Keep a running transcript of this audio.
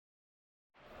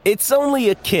It's only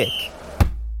a kick,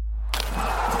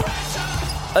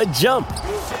 a jump,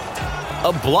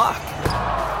 a block.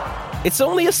 It's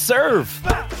only a serve.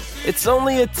 It's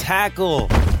only a tackle,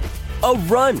 a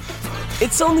run.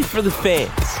 It's only for the fans.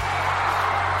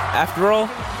 After all,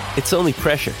 it's only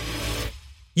pressure.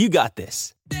 You got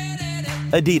this.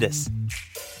 Adidas.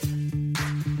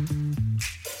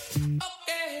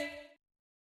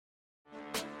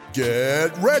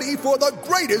 Get ready for the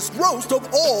greatest roast of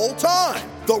all time.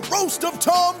 The Roast of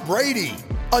Tom Brady.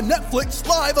 A Netflix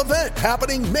live event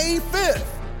happening May 5th.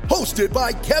 Hosted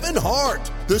by Kevin Hart.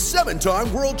 The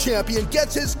 7-time world champion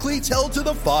gets his cleats held to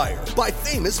the fire by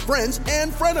famous friends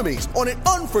and frenemies on an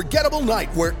unforgettable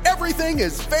night where everything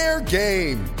is fair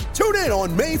game. Tune in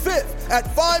on May 5th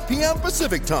at 5 p.m.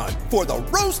 Pacific time for the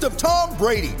Roast of Tom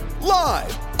Brady.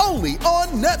 Live only on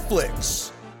Netflix.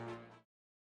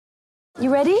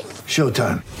 You ready?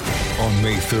 Showtime. On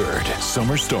May 3rd,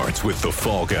 summer starts with The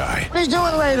Fall Guy. Let's do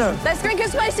it later. Let's drink a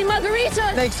spicy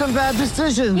margarita. Make some bad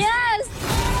decisions. Yes!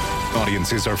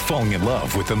 Audiences are falling in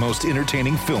love with the most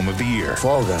entertaining film of the year.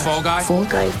 Fall Guy. Fall Guy? Fall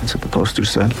Guy. That's what the poster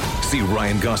said. See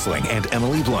Ryan Gosling and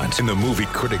Emily Blunt in the movie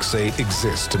critics say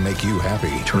exists to make you happy.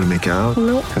 Trying to make it out?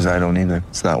 Nope. Because I don't either.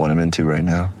 It's not what I'm into right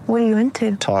now. What are you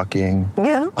into? Talking.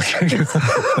 Yeah.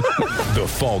 The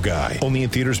Fall Guy. Only in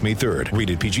theaters May 3rd.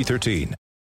 Rated PG-13.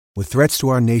 With threats to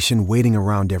our nation waiting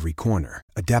around every corner,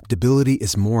 adaptability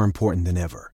is more important than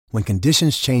ever. When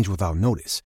conditions change without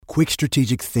notice, quick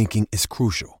strategic thinking is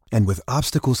crucial. And with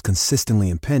obstacles consistently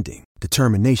impending,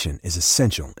 determination is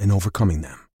essential in overcoming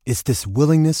them. It's this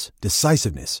willingness,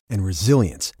 decisiveness, and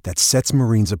resilience that sets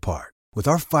Marines apart. With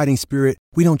our fighting spirit,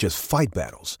 we don't just fight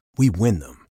battles, we win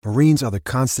them. Marines are the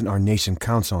constant our nation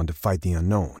counts on to fight the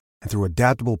unknown. And through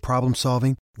adaptable problem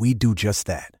solving, we do just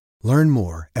that. Learn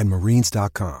more at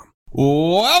marines.com.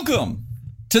 Welcome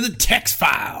to the Tex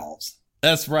Files.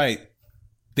 That's right.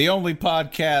 The only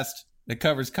podcast that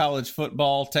covers college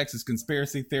football, Texas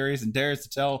conspiracy theories, and dares to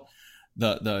tell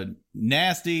the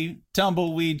nasty,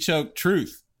 tumbleweed-choked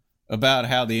truth about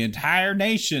how the entire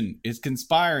nation is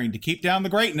conspiring to keep down the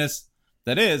greatness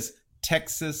that is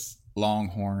Texas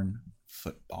Longhorn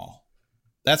football.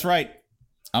 That's right.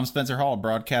 I'm Spencer Hall,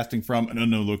 broadcasting from an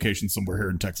unknown location somewhere here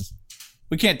in Texas.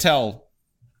 We can't tell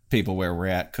people where we're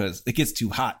at because it gets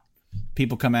too hot.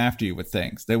 People come after you with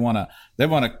things. They want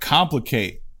to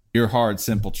complicate your hard,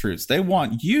 simple truths. They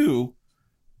want you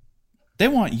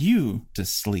to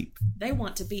sleep. They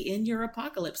want to be in your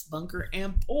apocalypse bunker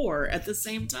and poor at the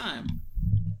same time.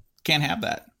 Can't have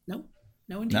that. No,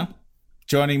 indeed. No.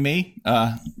 Joining me,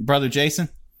 Brother Jason,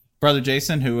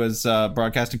 who is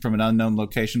broadcasting from an unknown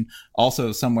location,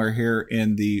 also somewhere here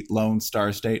in the Lone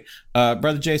Star State.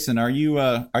 Brother Jason, are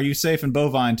you safe in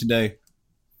Bovine today?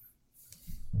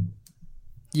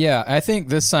 Yeah, I think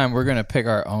this time we're gonna pick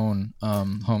our own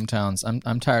hometowns.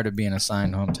 I'm tired of being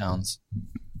assigned hometowns.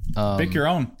 Pick your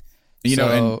own.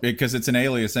 Because it's an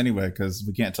alias anyway, because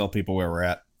we can't tell people where we're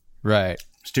at. Right.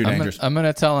 It's too dangerous. I'm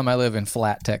gonna tell them I live in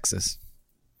Flat, Texas.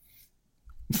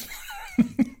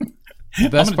 The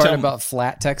best part about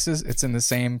Flat, Texas, it's in the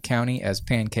same county as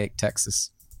Pancake,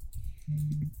 Texas.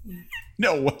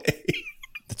 No way.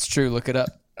 That's true. Look it up.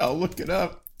 I'll look it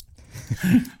up.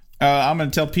 I'm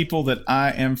going to tell people that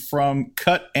I am from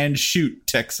Cut and Shoot,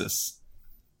 Texas.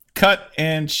 Cut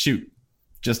and Shoot.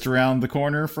 Just around the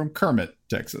corner from Kermit,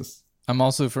 Texas. I'm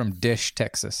also from Dish,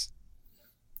 Texas.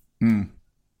 I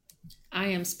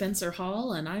am Spencer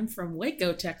Hall, and I'm from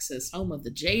Waco, Texas, home of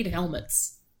the Jade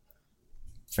Helmets.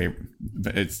 Favorite.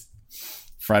 It's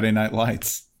Friday Night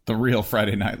Lights, the real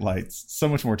Friday Night Lights. So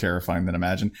much more terrifying than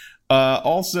imagined.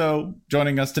 Also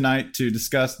joining us tonight to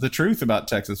discuss the truth about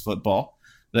Texas football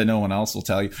that no one else will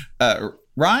tell you.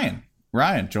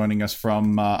 Ryan joining us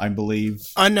from, I believe,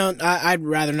 unknown. I'd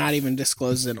rather not even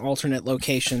disclose an alternate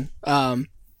location.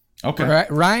 Okay.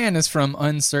 Ryan is from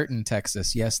uncertain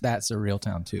Texas. Yes, that's a real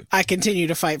town too. I continue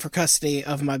to fight for custody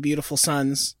of my beautiful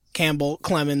sons, Campbell,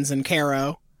 Clemens, and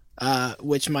Caro.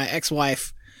 Which my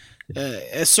ex-wife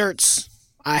asserts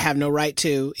I have no right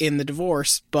to in the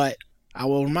divorce, but I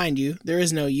will remind you, there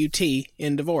is no UT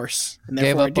in divorce. And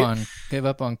gave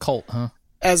up on Colt, huh?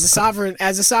 As a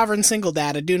sovereign single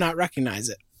dad, I do not recognize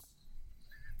it.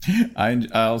 I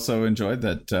also enjoyed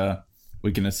that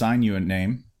we can assign you a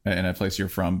name and a place you're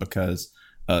from because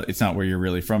it's not where you're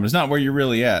really from. It's not where you're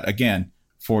really at, again,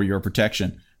 for your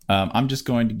protection. I'm just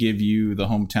going to give you the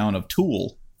hometown of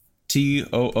Tool.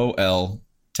 Tool,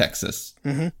 Texas.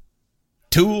 Mm-hmm.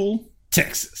 Tool,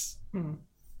 Texas.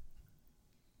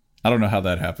 I don't know how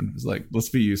that happened. It was like, let's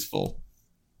be useful.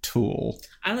 Tool.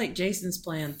 I like Jason's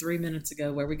plan 3 minutes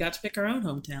ago where we got to pick our own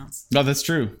hometowns. No, that's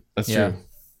true. That's true.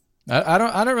 I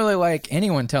don't really like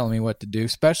anyone telling me what to do,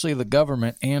 especially the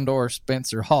government and or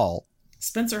Spencer Hall.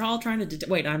 Spencer Hall trying to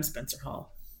wait. I'm Spencer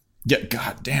Hall. Yeah,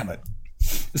 God damn it!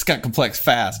 This got complex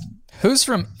fast. Who's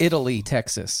from Italy,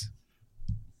 Texas?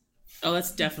 Oh,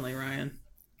 that's definitely Ryan.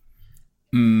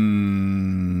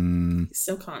 He's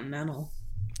so continental.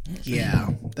 Yeah,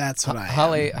 that's what I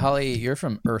am. Holly, you're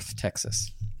from Earth,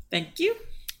 Texas. Thank you.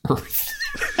 Earth.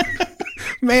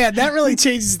 Man, that really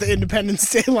changes the Independence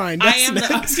Day line. I was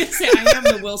going to say, I am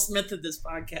the Will Smith of this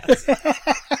podcast.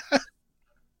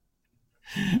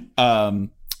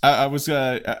 I was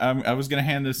gonna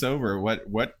hand this over.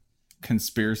 What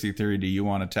conspiracy theory do you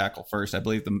want to tackle first? I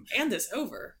believe Hand this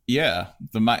over. Yeah,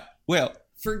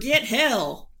 forget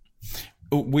hell.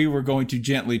 We were going to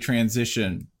gently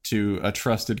transition to a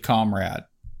trusted comrade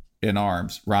in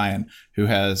arms, Ryan, who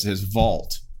has his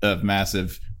vault of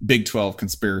massive Big 12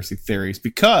 conspiracy theories,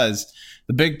 because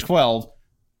the Big 12,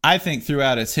 I think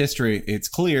throughout its history, it's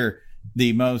clear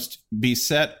the most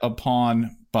beset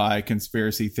upon by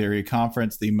conspiracy theory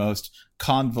conference, the most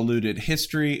convoluted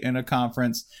history in a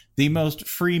conference, the most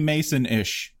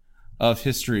Freemason-ish of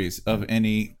histories of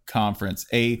any conference,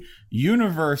 a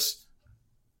universe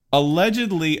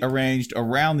allegedly arranged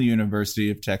around the University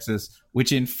of Texas,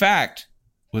 which in fact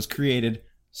was created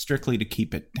strictly to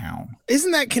keep it down.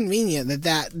 Isn't that convenient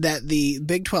that the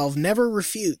Big 12 never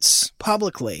refutes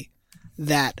publicly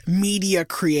that media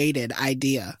created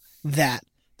idea that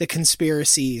the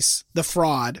conspiracies, the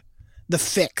fraud, the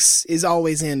fix is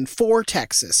always in for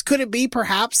Texas? Could it be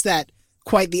perhaps that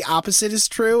quite the opposite is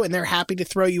true, and they're happy to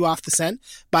throw you off the scent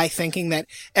by thinking that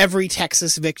every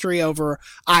Texas victory over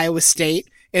Iowa State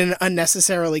in an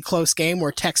unnecessarily close game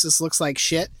where Texas looks like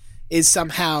shit is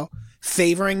somehow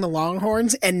favoring the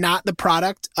Longhorns and not the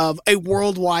product of a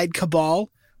worldwide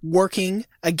cabal working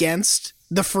against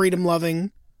the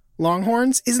freedom-loving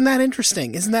Longhorns? Isn't that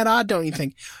interesting? Isn't that odd, don't you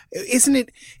think? Isn't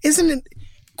it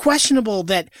questionable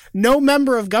that no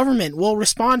member of government will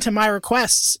respond to my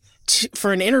requests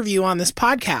for an interview on this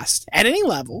podcast at any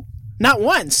level? Not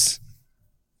once.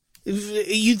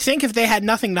 You'd think if they had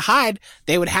nothing to hide,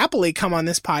 they would happily come on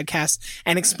this podcast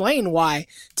and explain why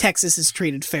Texas is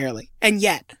treated fairly. And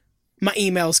yet, my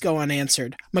emails go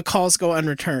unanswered, my calls go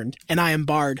unreturned, and I am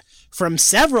barred from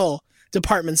several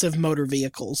departments of motor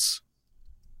vehicles.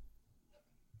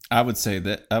 I would say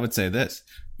this.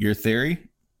 Your theory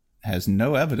has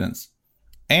no evidence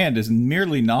and is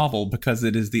merely novel because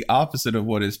it is the opposite of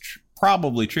what is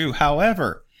probably true.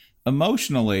 However,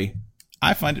 emotionally,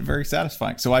 I find it very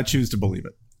satisfying, so I choose to believe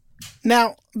it.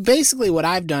 Now, basically what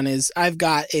I've done is I've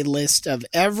got a list of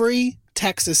every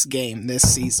Texas game this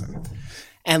season.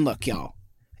 And look, y'all,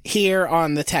 here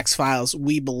on the Tex Files,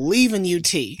 we believe in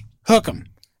UT. Hook 'em.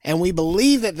 And we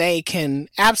believe that they can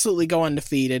absolutely go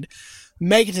undefeated,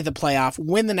 make it to the playoff,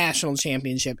 win the national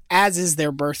championship, as is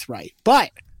their birthright. But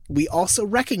we also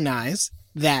recognize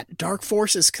that dark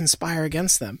forces conspire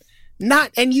against them.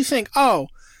 And you think, oh,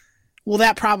 well,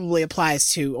 that probably applies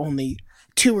to only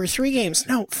 2 or 3 games.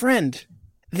 No, friend,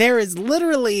 there is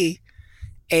literally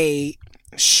a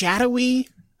shadowy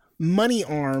money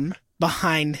arm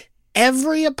behind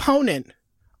every opponent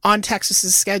on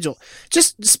Texas's schedule.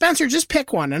 Spencer, just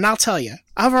pick one, and I'll tell you.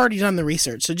 I've already done the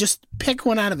research, so just pick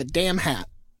one out of a damn hat.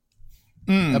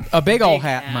 A big old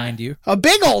hat, mind you. A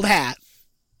big old hat.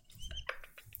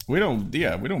 We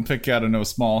don't pick out of no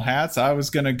small hats. I was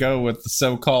going to go with the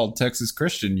so-called Texas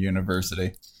Christian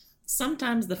University.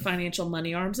 Sometimes the financial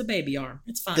money arm's a baby arm.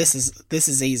 It's fine. This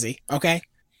is easy, okay?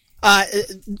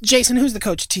 Jason, who's the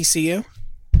coach at TCU?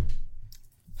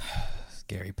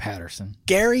 Gary Patterson.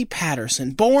 Gary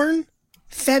Patterson, born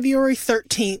February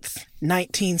 13th,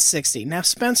 1960. Now,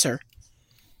 Spencer,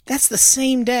 that's the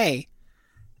same day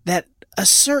that a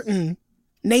certain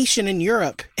nation in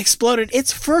Europe exploded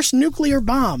its first nuclear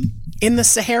bomb in the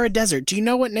Sahara Desert. Do you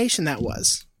know what nation that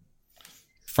was?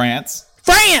 France.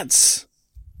 France!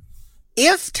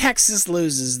 If Texas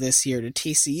loses this year to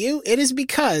TCU, it is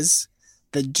because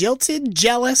the jilted,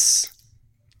 jealous,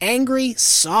 angry,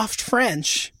 soft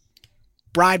French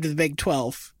bribed the Big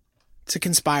 12 to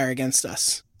conspire against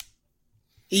us.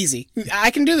 Easy. I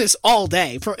can do this all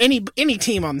day for any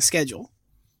team on the schedule.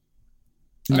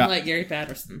 Unlike Gary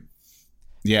Patterson.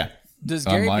 Yeah. Does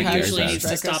Gary Patterson usually needs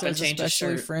to stop and change his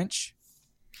especially shirt? French?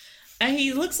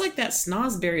 He looks like that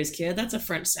Snosberry's kid. That's a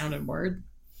French sounding word.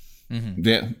 Mm-hmm.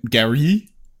 Yeah. Gary?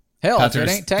 Hell, if it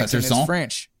ain't Texan, it's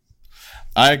French.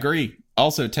 I agree.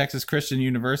 Also, Texas Christian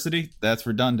University, that's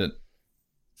redundant.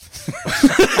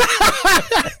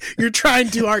 You're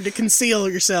trying too hard to conceal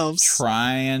yourselves.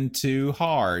 Trying too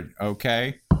hard,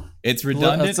 okay? It's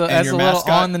redundant. That's a little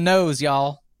on the nose,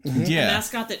 y'all. Mm-hmm. Yeah. A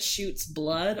mascot that shoots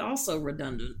blood, also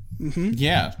redundant. Mm-hmm.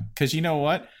 Yeah, because you know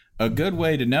what? A good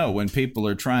way to know when people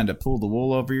are trying to pull the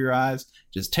wool over your eyes,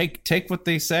 just take what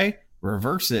they say,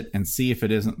 reverse it, and see if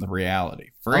it isn't the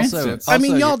reality. For instance, I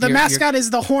mean, y'all, the mascot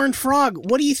is the horned frog.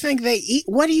 What do you think they eat?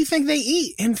 What do you think they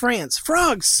eat in France?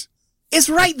 Frogs. It's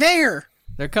right there.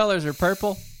 Their colors are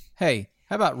purple. Hey,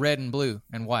 how about red and blue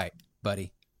and white,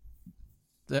 buddy?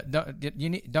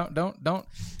 Don't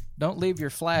leave your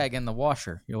flag in the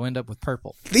washer. You'll end up with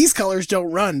purple. These colors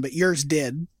don't run, but yours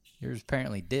did. Yours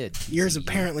apparently did. Yours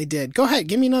apparently did. Go ahead,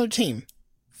 give me another team.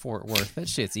 Fort Worth. That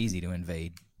shit's easy to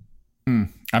invade.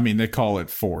 I mean, they call it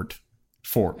Fort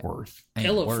Worth. Ain't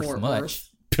Pillow worth Fort much. Worth.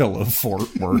 Pillow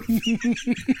Fort Worth.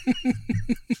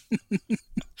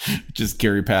 Just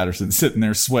Gary Patterson sitting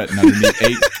there sweating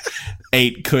underneath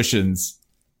eight cushions.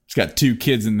 He's got 2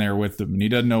 kids in there with him, and he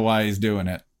doesn't know why he's doing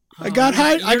it. I got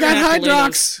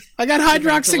Hydrox. I got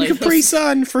Hydrox and Capri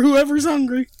Sun for whoever's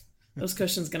hungry. Those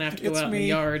cushions gonna have to go out in the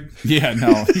yard. Yeah,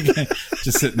 no,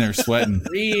 just sitting there sweating,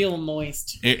 real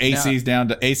moist. AC's down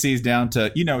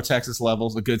to Texas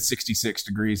levels, a good 66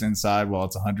 degrees inside, while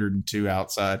it's 102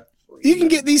 outside. You can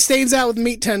get these stains out with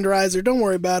meat tenderizer. Don't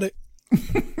worry about it.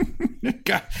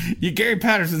 God, Gary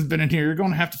Patterson's been in here. You're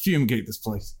going to have to fumigate this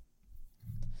place.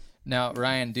 Now,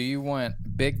 Ryan, do you want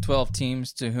Big 12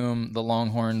 teams to whom the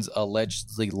Longhorns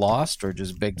allegedly lost, or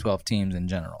just Big 12 teams in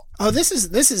general? Oh, this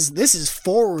is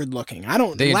forward looking. I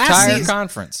don't. The entire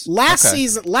conference. Last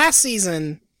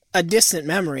season, a distant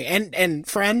memory. And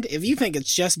friend, if you think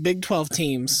it's just Big 12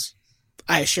 teams,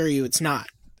 I assure you it's not.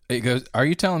 It goes. Are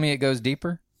you telling me it goes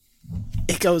deeper?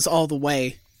 It goes all the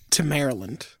way to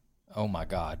Maryland. Oh my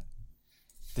God.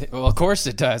 Well, of course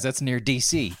it does. That's near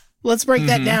D.C. Let's break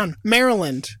that down.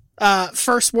 Maryland.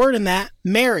 First word in that,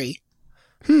 Mary.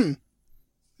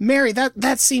 Mary,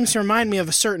 that seems to remind me of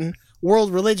a certain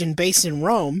world religion based in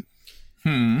Rome.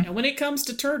 And when it comes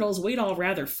to turtles, we'd all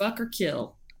rather fuck or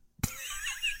kill.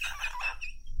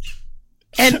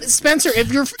 And Spencer,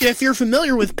 if you're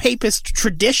familiar with Papist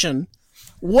tradition,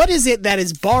 what is it that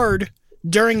is barred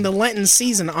during the Lenten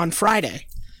season on Friday?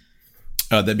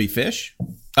 That'd be fish.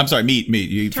 I'm sorry, meat.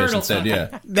 You eat fish Turtle. instead.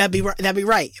 Yeah, that'd be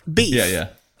right. Beef. Yeah.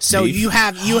 So beef. you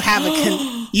have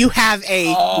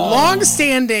a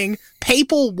long-standing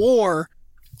papal war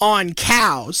on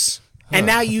cows, and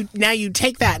now you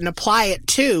take that and apply it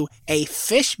to a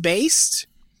fish-based.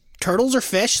 Turtles are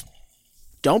fish.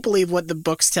 Don't believe what the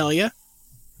books tell you.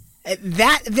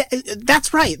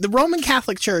 That's right. The Roman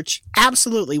Catholic Church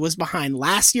absolutely was behind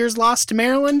last year's loss to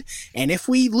Maryland, and if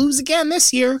we lose again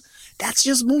this year, that's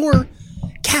just more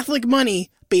Catholic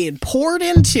money being poured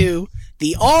into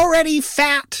the already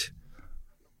fat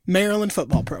Maryland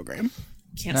football program.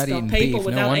 Can't Not spell eating papal beef.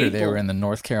 without No wonder April. they were in the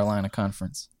North Carolina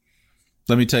Conference.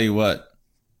 Let me tell you what.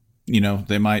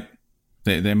 They might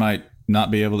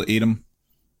not be able to eat them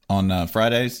on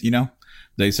Fridays.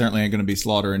 They certainly ain't going to be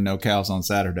slaughtering no cows on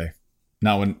Saturday.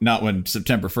 Not when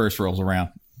September 1st rolls around.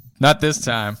 Not this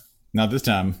time. Not this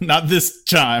time. Not this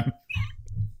time.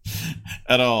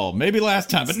 At all. Maybe last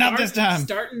time, but not this time.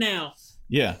 Starting now.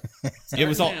 Yeah. It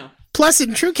was all. Now. Plus,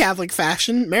 in true Catholic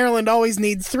fashion, Maryland always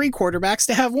needs 3 quarterbacks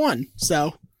to have 1.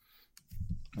 So,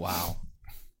 wow.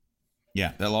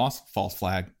 Yeah, that loss, false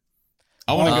flag.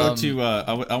 I want to go to.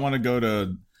 I want to go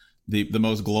to the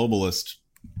most globalist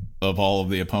of all of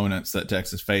the opponents that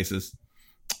Texas faces.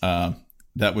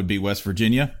 That would be West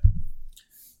Virginia.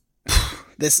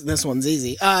 This one's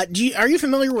easy. Are you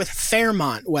familiar with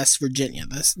Fairmont, West Virginia?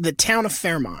 The town of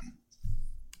Fairmont.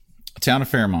 Town of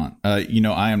Fairmont.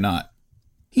 I am not.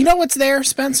 You know what's there,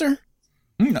 Spencer?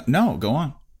 No, go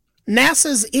on.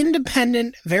 NASA's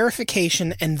Independent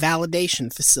Verification and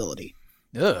Validation Facility.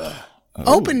 Ugh.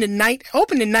 Opened in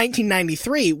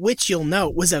 1993, which you'll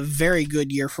note was a very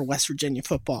good year for West Virginia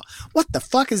football. What the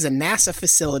fuck is a NASA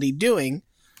facility doing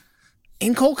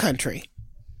in coal country?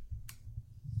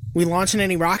 We launching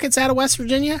any rockets out of West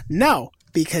Virginia? No,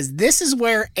 because this is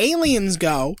where aliens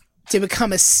go to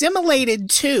become assimilated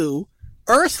to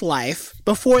Earth life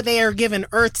before they are given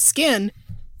Earth skin.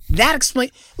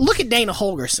 Look at Dana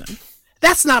Holgerson.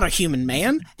 That's not a human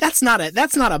man. That's not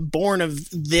a born of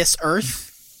this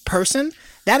Earth person.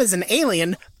 That is an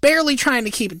alien barely trying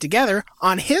to keep it together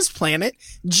on his planet.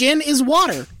 Jin is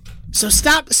water. So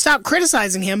stop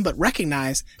criticizing him, but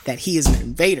recognize that he is an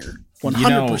invader.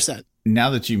 100%. Now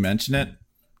that you mention it,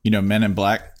 Men in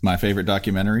Black, my favorite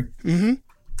documentary. Mm-hmm.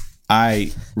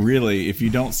 I really, if you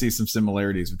don't see some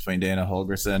similarities between Dana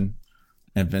Holgerson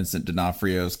and Vincent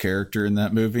D'Onofrio's character in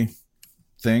that movie,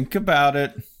 think about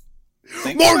it.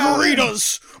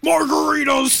 Margaritas!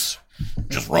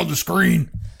 Just run the screen.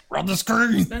 Roll the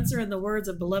screen. Spencer, in the words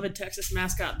of beloved Texas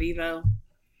mascot Bevo.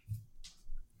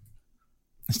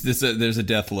 There's a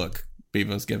death look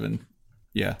Bevo's given.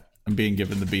 Yeah, I'm being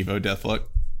given the Bevo death look.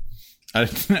 I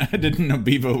didn't know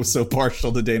Bevo was so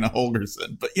partial to Dana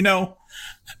Holgerson, but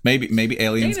maybe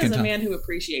aliens Dana's can. a man who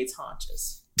appreciates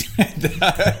haunches.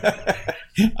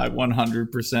 I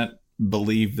 100%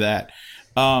 believe that.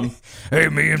 Hey,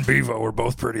 me and Bevo are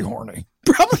both pretty horny.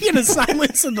 Probably in a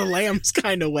Silence of the Lambs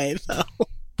kind of way, though.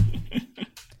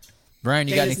 Brian,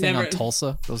 you got Dana's anything never- on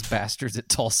Tulsa? Those bastards at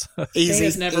Tulsa.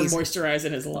 Dana's never moisturized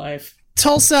in his life.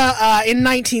 Tulsa, in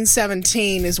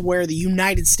 1917, is where the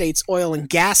United States Oil and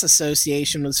Gas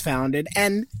Association was founded.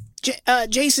 And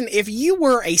Jason, if you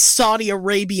were a Saudi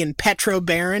Arabian petro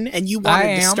baron and you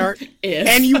wanted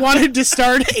to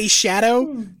start a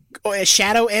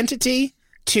shadow entity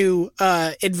to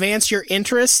advance your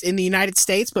interests in the United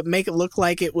States, but make it look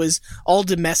like it was all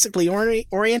domestically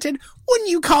oriented, wouldn't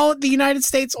you call it the United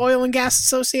States Oil and Gas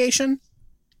Association?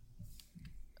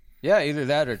 Yeah, either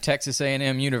that or Texas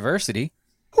A&M University.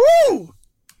 Woo!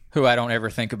 Who I don't ever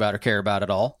think about or care about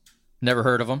at all. Never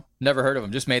heard of them.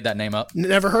 Just made that name up.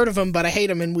 Never heard of them, but I hate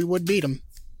them, and we would beat them.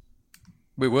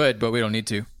 We would, but we don't need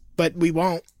to. But we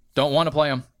won't. Don't want to play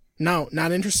them. No,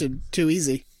 not interested. Too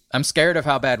easy. I'm scared of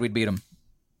how bad we'd beat them.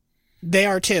 They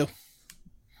are too.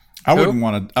 I wouldn't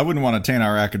want to taint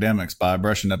our academics by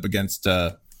brushing up against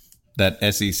that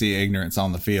SEC ignorance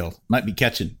on the field. Might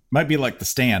be like The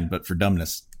Stand, but for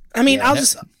dumbness. I mean, I'll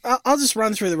just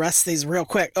run through the rest of these real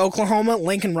quick. Oklahoma,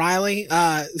 Lincoln Riley,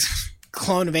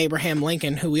 clone of Abraham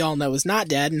Lincoln, who we all know is not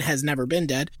dead and has never been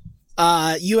dead.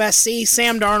 USC,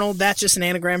 Sam Darnold, that's just an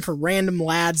anagram for random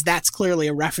lads. That's clearly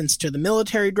a reference to the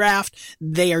military draft.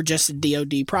 They are just a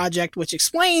DoD project, which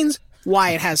explains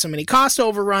why it has so many cost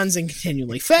overruns and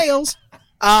continually fails.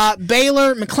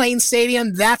 Baylor, McLean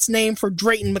Stadium, that's named for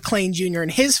Drayton McLean Jr.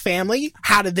 and his family.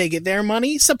 How did they get their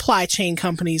money? Supply chain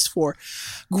companies for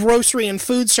grocery and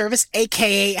food service,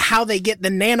 aka how they get the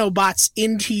nanobots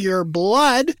into your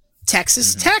blood.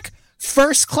 Texas Tech,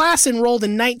 first class enrolled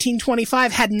in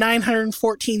 1925, had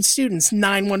 914 students.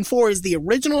 914 is the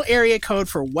original area code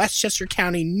for Westchester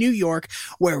County, New York,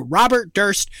 where Robert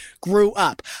Durst grew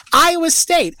up. Iowa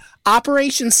State,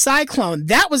 Operation Cyclone,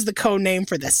 that was the code name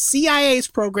for the CIA's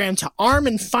program to arm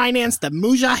and finance the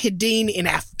Mujahideen in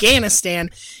Afghanistan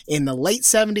in the late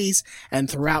 70s and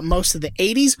throughout most of the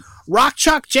 80s. Rock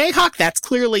Chalk Jayhawk, that's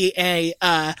clearly a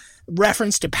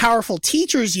reference to powerful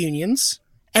teachers' unions.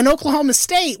 And Oklahoma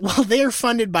State, well, they're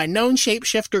funded by known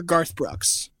shapeshifter Garth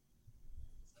Brooks.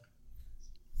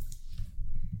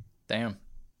 Damn.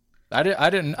 I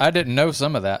didn't know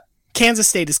some of that. Kansas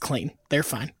State is clean. They're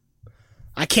fine.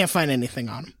 I can't find anything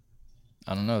on them.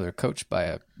 I don't know. They're coached by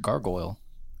a gargoyle.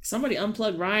 Somebody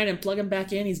unplug Ryan and plug him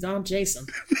back in. He's gone Jason.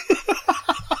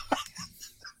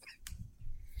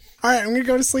 All right, I'm going to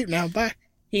go to sleep now. Bye.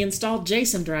 He installed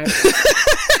Jason Driver.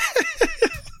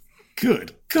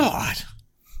 Good God.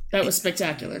 That was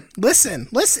spectacular. Listen.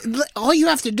 All you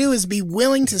have to do is be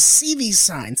willing to see these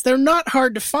signs. They're not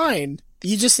hard to find.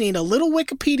 You just need a little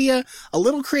Wikipedia, a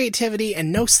little creativity,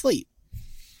 and no sleep.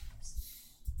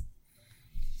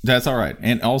 That's all right.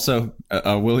 And also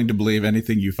willing to believe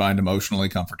anything you find emotionally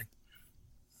comforting.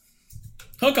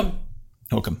 Hook 'em.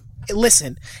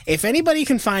 Listen, if anybody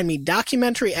can find me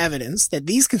documentary evidence that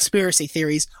these conspiracy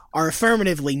theories are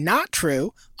affirmatively not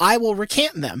true, I will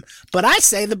recant them. But I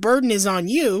say the burden is on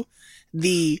you,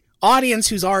 the audience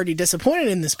who's already disappointed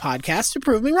in this podcast, to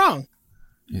prove me wrong.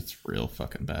 It's real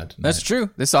fucking bad tonight. That's true.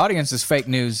 This audience is fake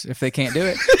news if they can't do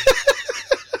it.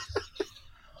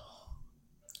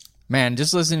 Man,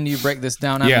 just listening to you break this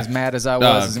down, I'm as mad as I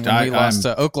was when we lost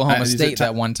to Oklahoma State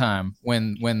that one time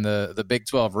when the Big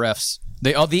 12 refs,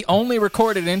 the only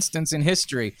recorded instance in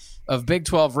history of Big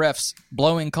 12 refs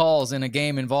blowing calls in a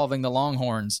game involving the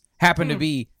Longhorns happened to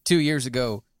be 2 years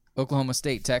ago, Oklahoma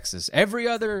State, Texas. Every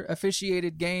other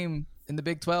officiated game in the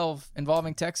Big 12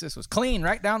 involving Texas was clean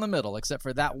right down the middle, except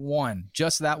for that one,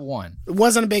 just that one. It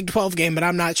wasn't a Big 12 game, but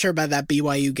I'm not sure about that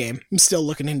BYU game. I'm still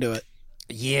looking into it.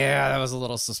 Yeah, that was a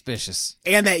little suspicious.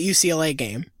 And that UCLA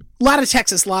game. A lot of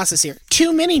Texas losses here.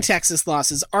 Too many Texas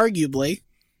losses, arguably.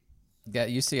 That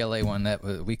UCLA one, that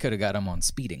we could have got them on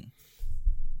speeding.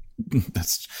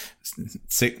 That's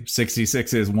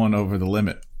 66 is one over the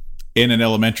limit in an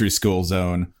elementary school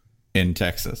zone in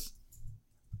Texas.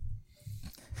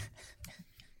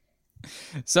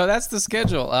 So that's the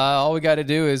schedule. All we got to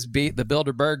do is beat the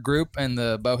Bilderberg Group and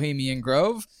the Bohemian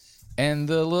Grove and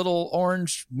the little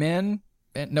Orange Men.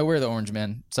 No, we're the Orange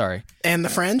Men. Sorry. And the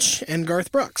French and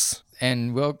Garth Brooks.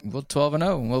 And we'll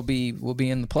 12-0, and we'll be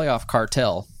in the playoff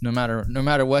cartel. No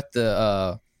matter what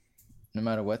the No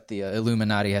matter what the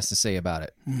Illuminati has to say about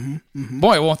it. Mm-hmm, mm-hmm.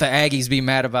 Boy, won't the Aggies be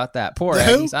mad about that? Poor The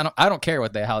Aggies. who? I don't care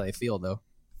how they feel though.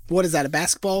 What is that? A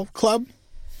basketball club?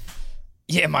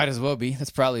 Yeah, it might as well be. That's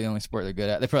probably the only sport they're good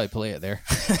at. They probably play it there.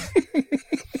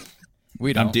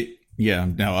 We don't.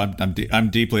 I'm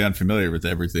deeply unfamiliar with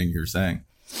everything you're saying.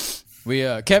 We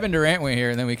Kevin Durant went here,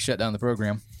 and then we shut down the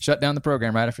program. Shut down the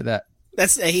program right after that.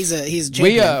 He's a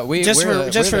champion. Just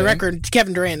for the record,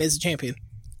 Kevin Durant is a champion.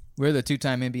 We're the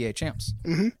 2-time NBA champs.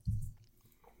 Mm-hmm.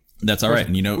 That's all right,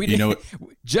 and you know,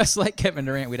 just like Kevin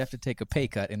Durant, we'd have to take a pay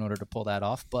cut in order to pull that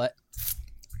off, but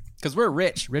because we're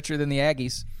richer than the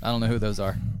Aggies. I don't know who those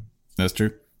are. That's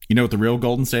true. You know what the real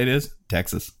Golden State is?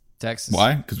 Texas.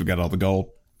 Why? Because we got all the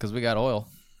gold. Because we got oil.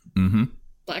 Mm-hmm.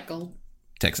 Black gold.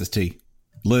 Texas tea.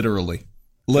 Literally.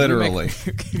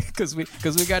 Because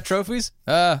we got trophies.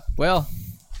 Well,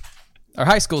 our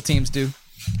high school teams do.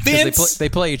 They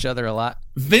play each other a lot.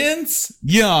 Vince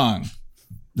Young.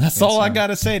 That's all I got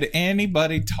to say to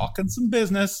anybody talking some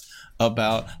business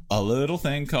about a little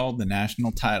thing called the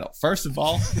national title. First of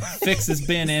all, Fix has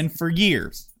been in for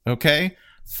years. Okay?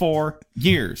 4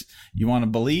 years. You want to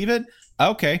believe it?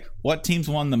 Okay. What teams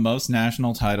won the most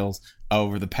national titles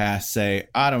over the past, say,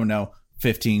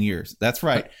 15 years? That's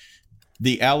right.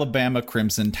 The Alabama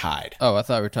Crimson Tide. Oh, I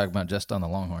thought we were talking about just on the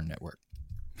Longhorn Network.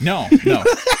 No.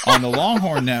 On the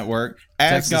Longhorn Network,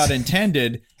 as God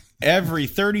intended, every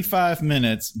 35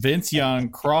 minutes, Vince Young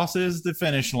crosses the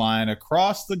finish line,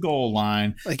 across the goal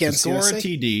line, to score a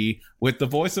TD with the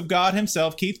voice of God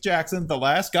himself, Keith Jackson, the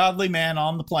last godly man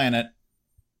on the planet.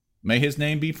 May his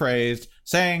name be praised,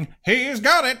 saying, "He's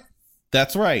got it."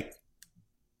 That's right.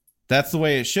 That's the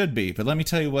way it should be. But let me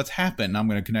tell you what's happened. I'm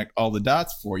going to connect all the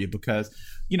dots for you because,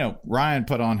 Ryan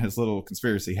put on his little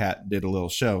conspiracy hat and did a little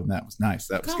show, and that was nice.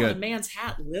 That was good. A man's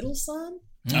hat little, son?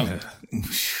 Oh.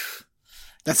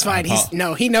 That's fine.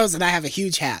 He knows that I have a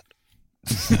huge hat.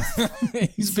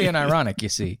 He's being ironic, you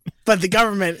see. But the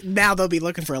government, now they'll be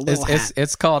looking for a little hat.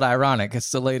 It's called ironic. It's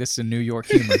the latest in New York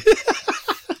humor.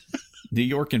 New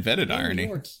York invented irony. New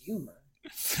York humor.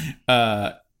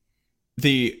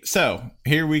 So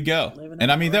here we go.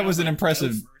 And I mean, that was an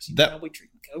impressive, we treat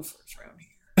gophers around here.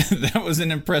 That was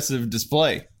an impressive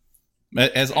display.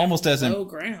 Almost as low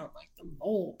ground, like the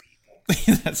mole people.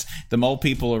 The mole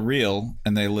people are real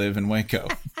and they live in Waco.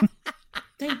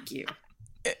 Thank you.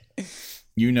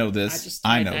 You know this.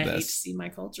 I know this. I hate to see my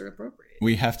culture appropriated.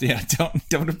 We have to,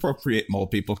 don't appropriate mole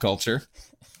people culture.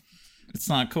 It's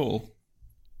not cool.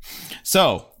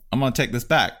 So I'm going to take this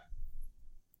back.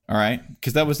 All right.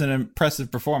 Because that was an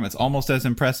impressive performance. Almost as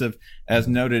impressive as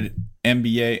noted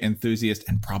NBA enthusiast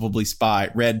and probably spy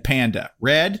Red Panda.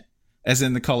 Red as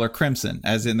in the color crimson,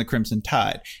 as in the Crimson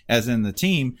Tide, as in the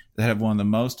team that have won the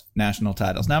most national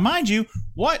titles. Now, mind you,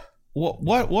 what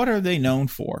are they known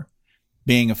for?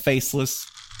 Being a faceless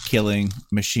killing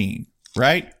machine,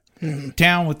 right? Mm-hmm.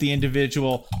 Down with the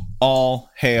individual, all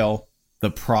hail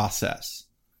the process.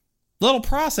 Little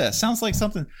process sounds like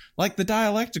something like the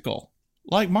dialectical,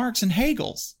 like Marx and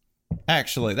Hegel's.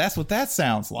 Actually, that's what that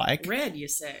sounds like. Red, you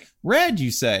say. Red,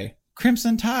 you say.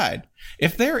 Crimson Tide.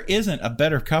 If there isn't a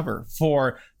better cover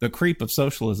for the creep of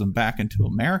socialism back into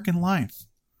American life,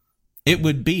 it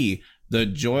would be the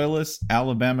joyless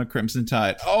Alabama Crimson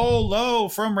Tide. Oh, lo,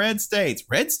 from red states.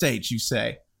 Red states, you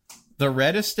say. The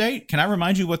reddest state? Can I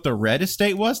remind you what the reddest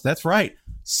state was? That's right.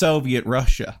 Soviet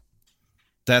Russia.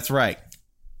 That's right.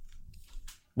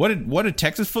 What did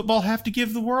Texas football have to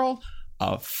give the world?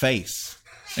 A face.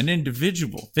 An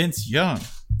individual. Vince Young.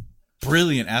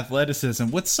 Brilliant athleticism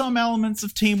with some elements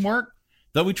of teamwork,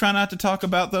 though we try not to talk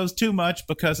about those too much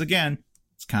because, again,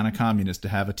 it's kind of communist to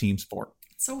have a team sport.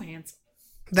 So handsome.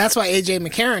 That's why A.J.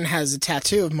 McCarron has a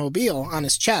tattoo of Mobile on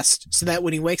his chest, so that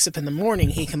when he wakes up in the morning,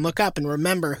 he can look up and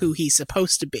remember who he's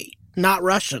supposed to be. Not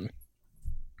Russian.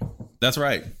 That's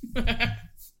right.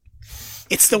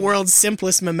 It's the world's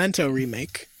simplest Memento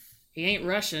remake. He ain't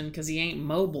Russian because he ain't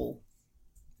mobile.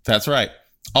 That's right.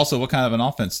 Also, what kind of an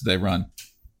offense do they run?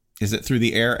 Is it through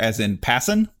the air as in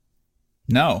passing?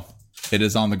 No. It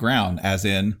is on the ground as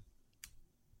in...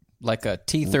 like a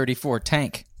T-34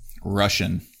 tank.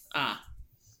 Russian. Ah.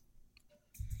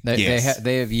 They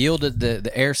have yielded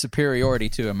the air superiority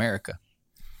to America.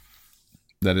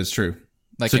 That is true.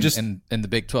 Like in the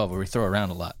Big 12 where we throw around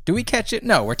a lot. Do we catch it?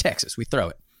 No, we're Texas. We throw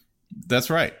it.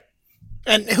 That's right.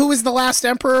 And who was the last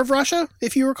emperor of Russia,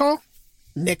 if you recall?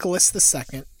 Nicholas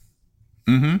II.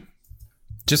 Mm-hmm.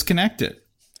 Just connect it.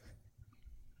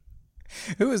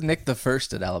 Who was Nick the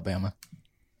First at Alabama?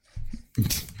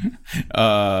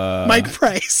 Mike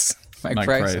Price. Mike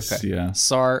Price, okay. Yeah.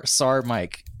 Tsar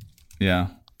Mike. Yeah.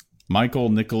 Michael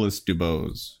Nicholas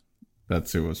Dubose.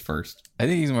 That's who was first. I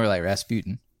think he's more like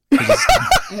Rasputin.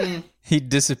 He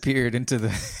disappeared into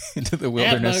the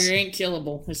wilderness. That bugger ain't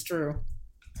killable. It's true.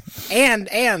 And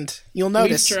you'll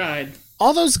notice We've tried.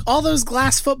 all those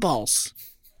glass footballs.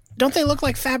 Don't they look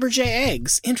like Fabergé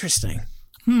eggs? Interesting.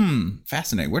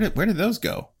 Fascinating. Where did those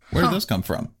go? Where did those come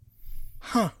from?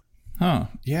 Huh.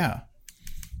 Yeah.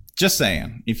 Just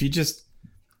saying. If you just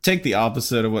take the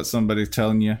opposite of what somebody's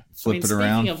telling you, flip it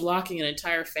around. Speaking of locking an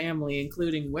entire family,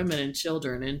 including women and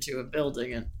children, into a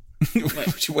building, and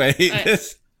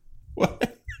wait.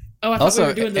 What? Oh, I thought we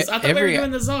were doing this. I thought we were doing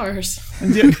the czars.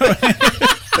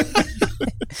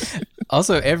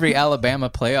 Also, every Alabama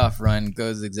playoff run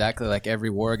goes exactly like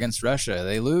every war against Russia.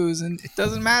 They lose, and it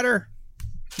doesn't matter.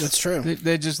 That's true.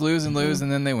 They just lose and lose,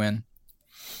 and then they win.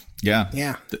 Yeah.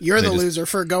 Yeah. You're the loser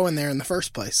for going there in the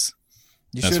first place.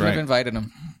 You should have invited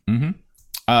them.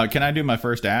 Mm-hmm. Can I do my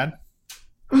first ad?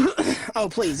 Oh,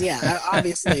 please. Yeah.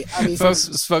 Obviously.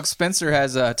 Folks, Spencer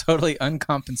has totally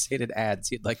uncompensated ads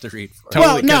he'd like to read for us.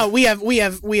 Well, no, we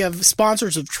have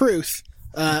sponsors of truth,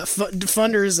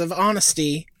 funders of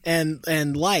honesty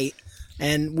and light.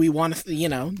 And we want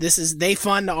to, they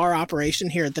fund our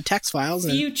operation here at the Text Files.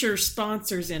 And future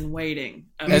sponsors in waiting.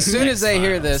 As soon as they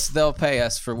hear this, they'll pay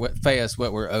us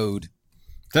what we're owed.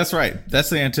 That's right.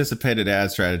 That's the anticipated ad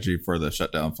strategy for the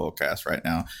Shutdown Fullcast right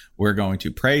now. We're going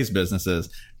to praise businesses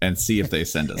and see if they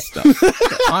send us stuff.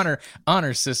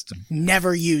 honor system.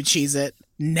 Never you, Cheez-It.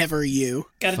 Never you.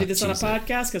 Got to do this on a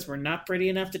podcast because we're not pretty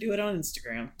enough to do it on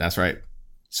Instagram. That's right.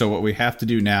 So what we have to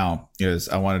do now is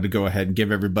I wanted to go ahead and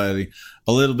give everybody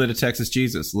a little bit of Texas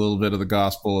Jesus, a little bit of the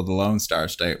gospel of the Lone Star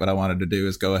State. What I wanted to do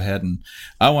is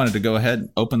I wanted to go ahead and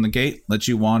open the gate, let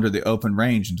you wander the open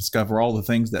range and discover all the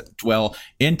things that dwell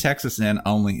in Texas and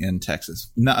only in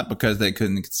Texas. Not because they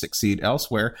couldn't succeed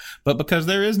elsewhere, but because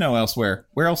there is no elsewhere.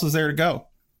 Where else is there to go?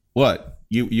 What?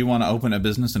 You want to open a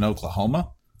business in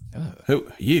Oklahoma?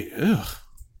 Who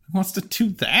wants to do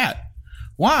that?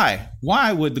 Why?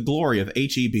 Why would the glory of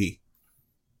HEB?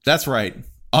 That's right.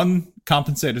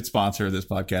 Uncompensated sponsor of this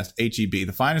podcast, HEB,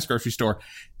 the finest grocery store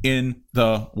in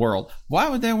the world. Why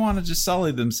would they want to just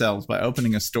sully themselves by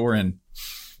opening a store in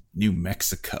New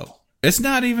Mexico? It's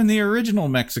not even the original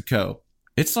Mexico.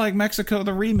 It's like Mexico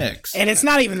the remix. And it's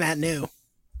not even that new.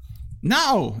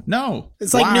 No.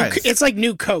 It's like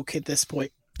new Coke at this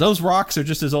point. Those rocks are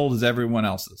just as old as everyone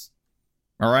else's.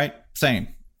 All right? Same.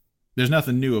 There's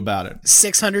nothing new about it.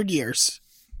 600 years.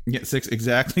 Yeah,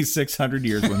 exactly 600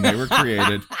 years when they were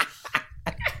created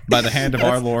by the hand of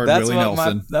our Lord, Willie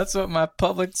Nelson. That's what my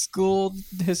public school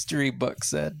history book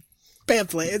said.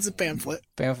 Pamphlet. It's a pamphlet.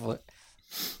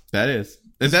 That is.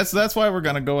 That's why we're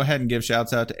going to go ahead and give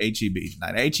shouts out to HEB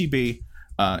tonight. HEB,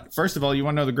 first of all, you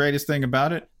want to know the greatest thing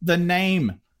about it? The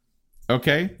name.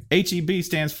 Okay? HEB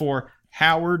stands for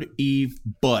Howard Eve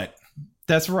Butt.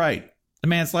 That's right. The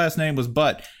man's last name was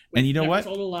Butt. And you know what?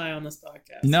 Told a lie on this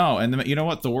podcast. No, and you know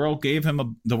what? The world gave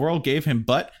him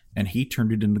butt, and he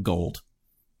turned it into gold.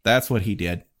 That's what he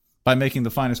did by making the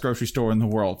finest grocery store in the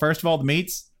world. First of all, the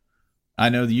meats. I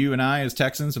know that you and I, as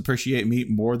Texans, appreciate meat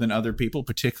more than other people,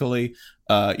 particularly,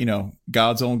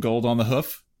 God's own gold on the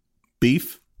hoof,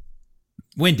 beef.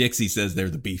 Winn-Dixie says they're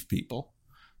the beef people.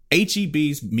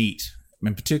 HEB's meat,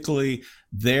 and particularly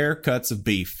their cuts of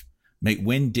beef, make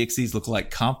Winn-Dixie's look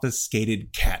like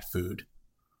confiscated cat food.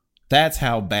 That's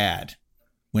how bad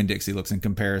Winn-Dixie looks in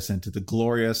comparison to the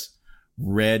glorious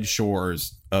red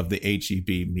shores of the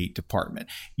HEB meat department.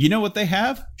 You know what they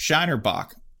have?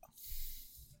 Shinerbach.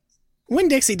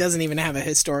 Winn-Dixie doesn't even have a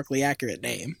historically accurate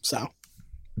name, so.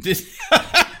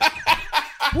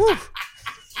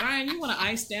 Ryan, you want to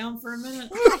ice down for a minute?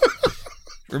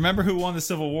 Remember who won the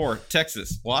Civil War?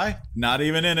 Texas. Why? Not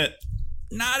even in it.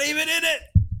 Not even in it.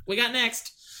 We got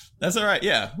next. That's all right.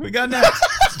 Yeah, we got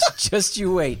next. Just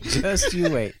you wait. Just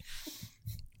you wait.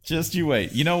 Just you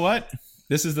wait. You know what?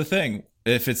 This is the thing.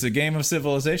 If it's a game of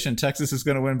civilization, Texas is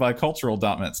going to win by cultural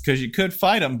dominance because you could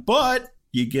fight them, but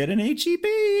you get an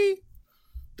HEB.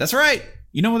 That's right.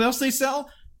 You know what else they sell?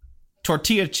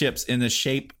 Tortilla chips in the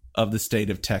shape of the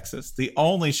state of Texas. The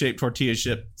only shape tortilla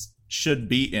chips should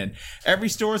be in. Every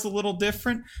store is a little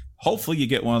different. Hopefully you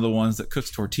get one of the ones that cooks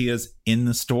tortillas in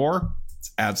the store.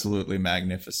 It's absolutely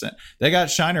magnificent. They got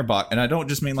Shinerbach, and I don't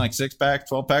just mean like 6-pack,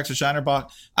 12 packs of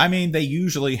Shinerbach. I mean, they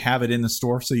usually have it in the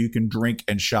store so you can drink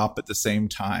and shop at the same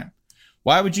time.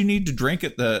 Why would you need to drink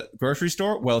at the grocery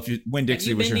store? Well, if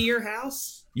Winn-Dixie was to your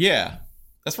house? Yeah,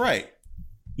 that's right.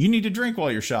 You need to drink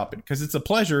while you're shopping because it's a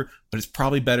pleasure, but it's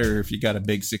probably better if you got a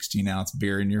big 16-ounce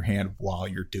beer in your hand while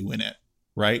you're doing it,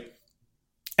 right?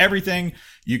 Everything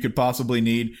you could possibly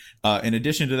need. In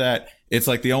addition to that, it's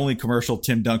like the only commercial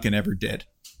Tim Duncan ever did.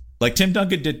 Like Tim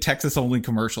Duncan did Texas only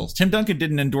commercials. Tim Duncan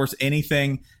didn't endorse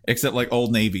anything except like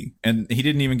Old Navy, and he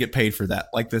didn't even get paid for that,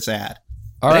 like this ad.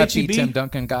 R.I.P. Tim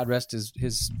Duncan. God rest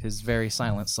his very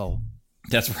silent soul.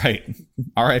 That's right.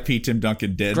 R.I.P. Tim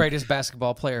Duncan, dead. Greatest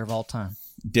basketball player of all time.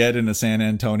 Dead in the San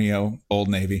Antonio Old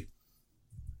Navy,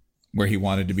 where he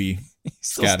wanted to be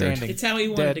scattered. Standing. It's how he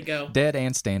wanted to go. Dead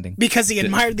and standing. Because he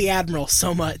admired the Admiral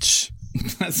so much.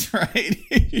 That's right.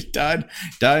 He died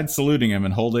saluting him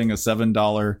and holding a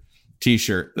 $7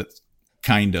 T-shirt that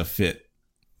kind of fit.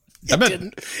 It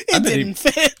didn't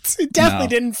fit. It definitely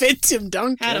didn't fit Tim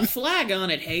Duncan. Had a flag on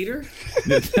it, hater.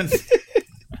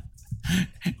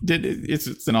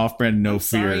 It's an off-brand no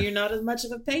fear. Sorry, you're not as much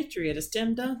of a patriot as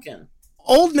Tim Duncan.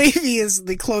 Old Navy is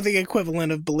the clothing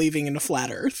equivalent of believing in a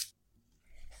flat Earth.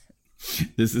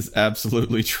 This is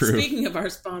absolutely true. Speaking of our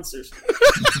sponsors.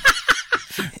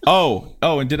 Oh,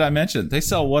 and did I mention they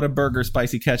sell Whataburger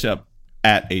spicy ketchup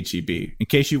at H-E-B? In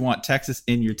case you want Texas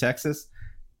in your Texas,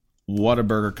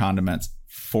 Whataburger condiments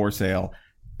for sale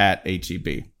at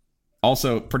H-E-B.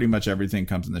 Also, pretty much everything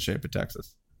comes in the shape of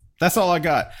Texas. That's all I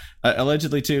got.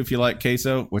 Allegedly, too, if you like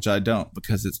queso, which I don't,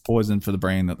 because it's poison for the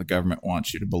brain that the government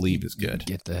wants you to believe is good.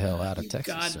 Get the hell out of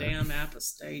Texas. Goddamn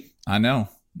apostate. I know.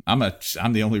 I'm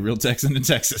the only real Texan in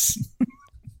Texas.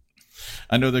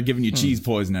 I know they're giving you cheese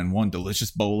poisoning one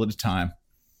delicious bowl at a time.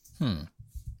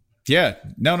 Yeah.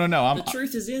 No. The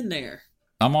truth is in there.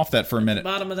 I'm off that for a minute. At the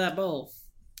bottom of that bowl.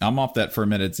 I'm off that for a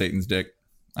minute, Satan's dick.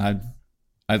 I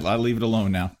leave it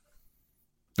alone now.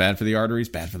 Bad for the arteries,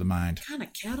 bad for the mind. What kind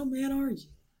of cattleman are you?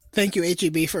 Thank you,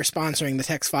 HEB, for sponsoring the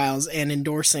Text Files and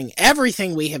endorsing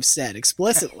everything we have said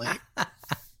explicitly.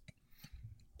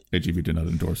 HEB did not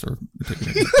endorse or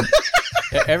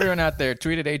Everyone out there,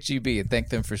 tweet at HEB and thank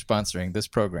them for sponsoring this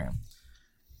program.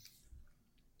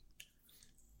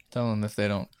 Tell them if they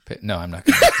don't pay. No, I'm not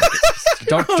going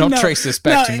to. Don't trace this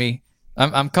back to me.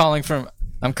 I'm calling from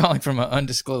an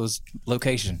undisclosed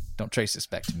location. Don't trace this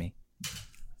back to me.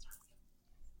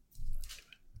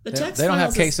 They don't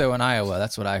have queso in Iowa.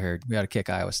 That's what I heard. We ought to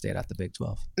kick Iowa State out the Big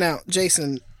 12. Now,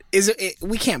 Jason,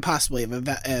 we can't possibly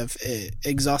have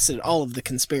exhausted all of the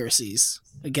conspiracies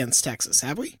against Texas,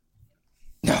 have we?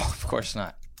 No, of course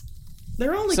not.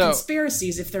 They're only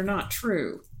conspiracies if they're not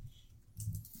true.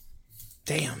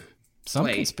 Damn. Some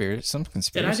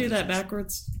conspiracies. Did I do that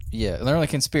backwards? Yeah, they're only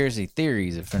conspiracy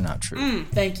theories if they're not true.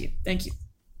 Thank you.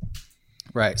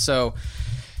 Right. So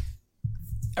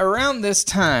around this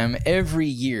time every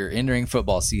year entering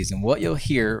football season, what you'll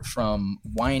hear from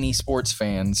whiny sports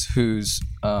fans whose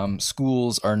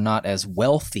schools are not as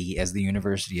wealthy as the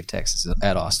University of Texas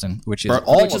at Austin, which is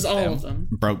all of them.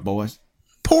 Broke boys.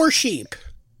 Poor sheep.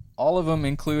 All of them,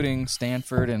 including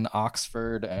Stanford and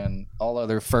Oxford and all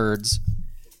other Fords.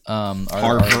 Hartford,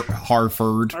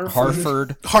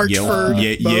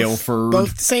 Yaleford.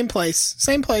 Both same place.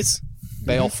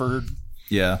 Baleford.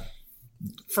 Yeah.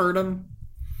 Furdham.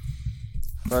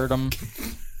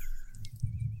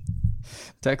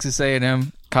 Texas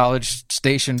A&M, College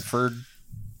Station, Ferd.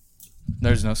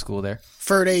 There's no school there.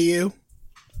 Ferd AU.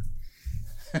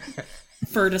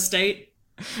 Ferd Estate.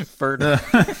 The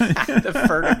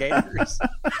Fertigators.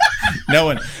 No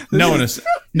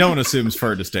one assumes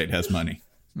Ferd Estate has money.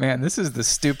 Man, this is the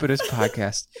stupidest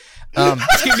podcast.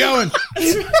 Keep going.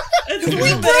 We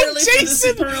broke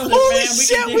Jason. Holy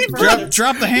shit, we broke.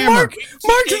 Drop the hammer. Mark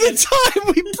the time.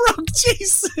 We broke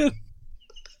Jason.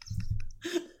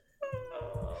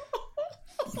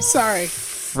 Sorry.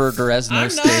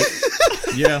 Ferderesno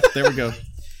State. Yeah, there we go.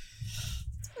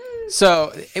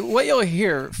 So what you'll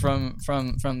hear from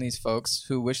these folks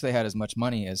who wish they had as much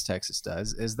money as Texas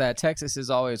does is that Texas is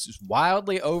always just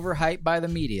wildly overhyped by the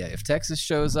media. If Texas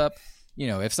shows up,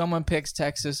 if someone picks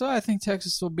Texas, I think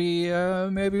Texas will be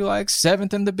maybe like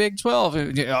 7th in the Big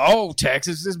 12. Oh,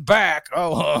 Texas is back.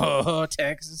 Oh,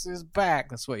 Texas is back.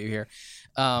 That's what you hear.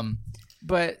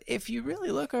 But if you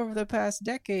really look over the past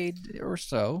decade or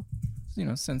so,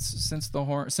 since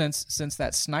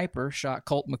that sniper shot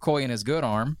Colt McCoy in his good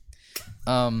arm,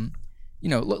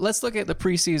 let's look at the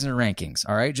preseason rankings.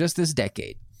 All right, just this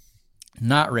decade.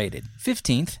 Not rated.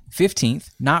 15th,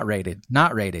 not rated,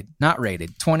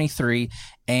 23,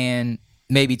 and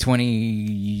maybe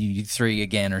 23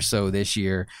 again or so this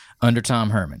year under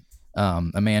Tom Herman,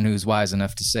 a man who's wise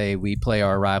enough to say we play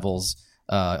our rivals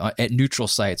at neutral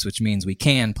sites, which means we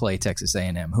can play Texas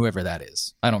A&M, whoever that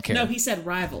is. I don't care. No, he said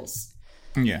rivals.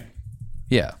 Yeah.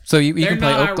 Yeah. So you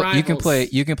can play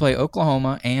you can play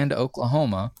Oklahoma and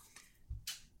Oklahoma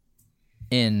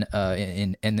in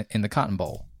the Cotton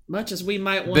Bowl. Much as we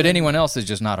might want But anyone else is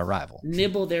just not a rival.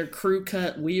 Nibble their crew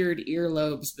cut weird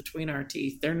earlobes between our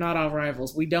teeth. They're not our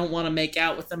rivals. We don't want to make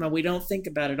out with them, and we don't think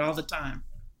about it all the time.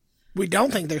 We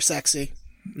don't think they're sexy.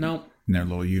 Nope. In their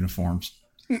little uniforms.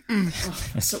 Oh,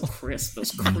 so crisp.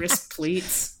 Those crisp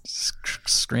pleats.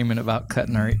 Screaming about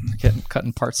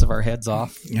cutting parts of our heads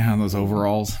off. Yeah, those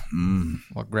overalls.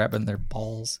 While grabbing their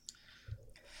balls.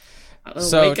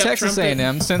 So Texas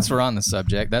A&M, since we're on the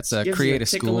subject, that's a create a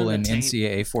school in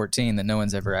NCAA 14 that no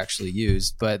one's ever actually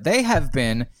used, but they have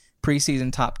been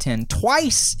preseason top 10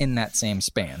 twice in that same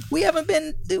span. We haven't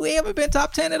been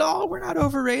top 10 at all. We're not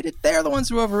overrated. They're the ones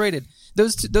who are overrated.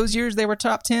 Those years they were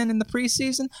top 10 in the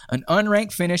preseason, an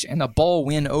unranked finish and a bowl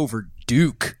win over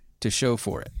Duke to show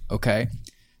for it. Okay,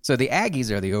 so the Aggies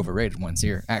are the overrated ones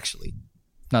here, actually.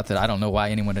 Not that I don't know why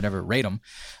anyone would ever rate them.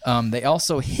 They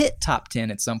also hit top 10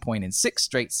 at some point in 6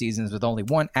 straight seasons with only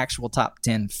one actual top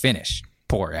 10 finish.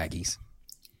 Poor Aggies.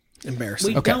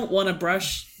 Embarrassing. We don't want to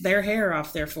brush their hair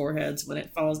off their foreheads when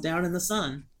it falls down in the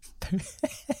sun.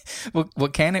 Well,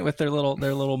 can it with their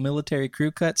little military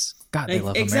crew cuts? God, they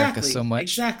love America so much.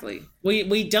 Exactly.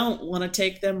 We don't want to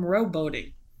take them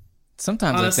rowboating.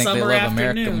 Sometimes I think they love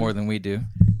America more than we do.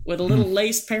 With a little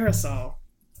lace parasol.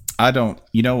 I don't.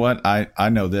 You know what? I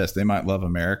know this. They might love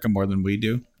America more than we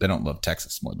do. They don't love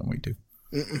Texas more than we do.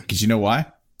 Because you know why?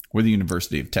 We're the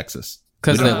University of Texas.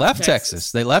 Because they left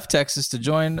Texas. They left Texas to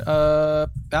join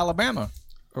Alabama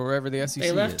or wherever the SEC is.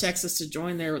 They left Texas to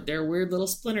join their weird little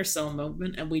splinter cell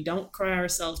movement, and we don't cry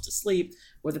ourselves to sleep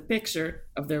with a picture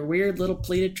of their weird little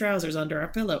pleated trousers under our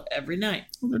pillow every night.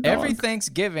 Every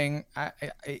Thanksgiving,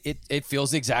 it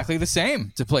feels exactly the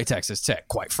same to play Texas Tech,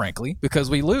 quite frankly, because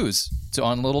we lose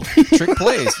on little trick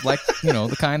plays, like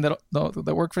the kind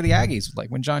that work for the Aggies, like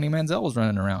when Johnny Manziel was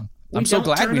running around. I'm so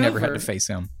glad we never had to face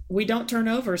him. We don't turn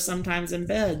over sometimes in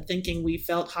bed thinking we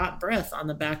felt hot breath on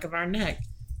the back of our neck.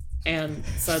 And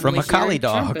suddenly from a collie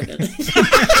dog.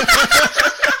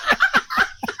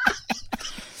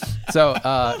 So,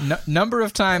 number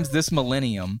of times this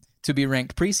millennium to be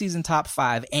ranked preseason top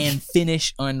 5 and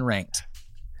finish unranked.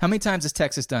 How many times has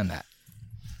Texas done that?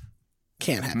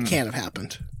 Can't have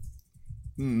happened.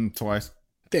 Twice.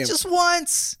 Damn. Just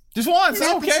once. Just once. It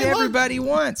happens to everybody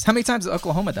once. How many times has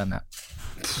Oklahoma done that?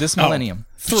 This millennium.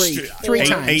 3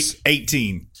 times.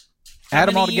 18. Add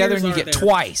them all together and you get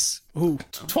twice. Ooh.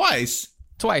 Twice?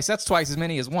 Twice. That's twice as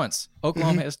many as once.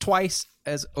 Oklahoma is twice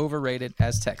as overrated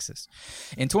as Texas.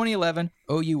 In 2011,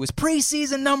 OU was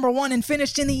preseason number 1 and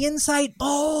finished in the Insight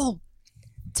Bowl.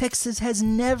 Texas has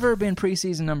never been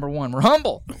preseason number 1. We're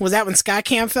humble. Was that when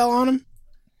Skycam fell on him?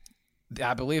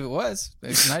 I believe it was.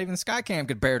 It's not even Skycam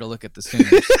could bear to look at the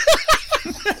Sooners.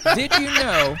 Did you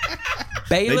know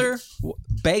Baylor,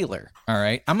 all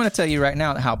right, I'm going to tell you right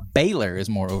now how Baylor is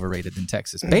more overrated than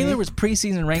Texas. Baylor was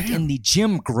preseason ranked in the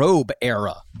Jim Grobe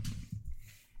era.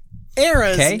 Era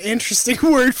is an interesting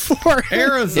word for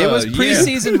it. It was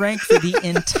preseason ranked for the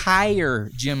entire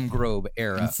Jim Grobe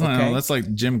era. That's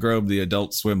like Jim Grobe, the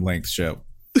Adult Swim length show.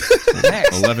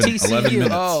 Next, 11 minutes.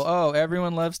 Oh,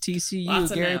 everyone loves TCU.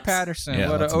 Lots Gary Patterson,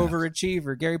 what an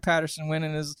overachiever. Gary Patterson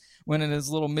winning his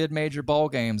little mid-major bowl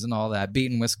games and all that,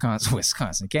 beating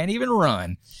Wisconsin. Can't even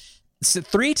run. So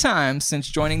 3 times since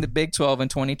joining the Big 12 in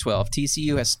 2012,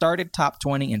 TCU has started top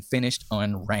 20 and finished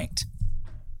unranked.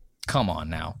 Come on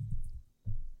now.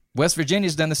 West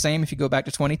Virginia's done the same if you go back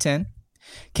to 2010.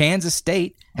 Kansas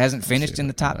State hasn't finished in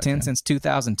the top 10 since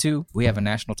 2002. We have a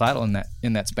national title in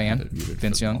that span.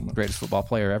 Vince Young, greatest football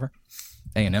player ever.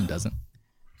 A&M doesn't.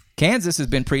 Kansas has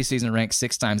been preseason ranked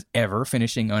 6 times ever,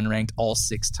 finishing unranked all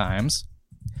 6 times.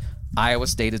 Iowa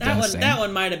State has done the same. That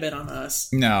one might have been on us.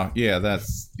 No,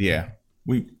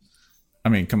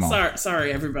 come on.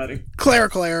 Sorry, everybody.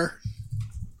 Claire.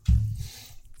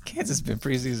 Kansas has been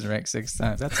preseason ranked 6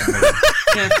 times. That's amazing.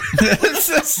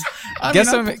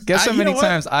 Guess how many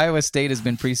times Iowa State has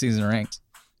been preseason ranked?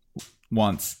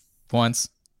 Once. Wow.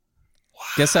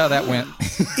 Guess how that went?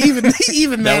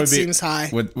 even that seems high.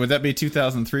 Would that be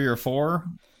 2003 or 4?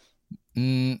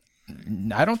 I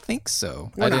don't think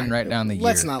so. I didn't write down the year.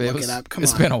 Let's not look it up. Come on.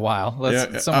 It's been a while.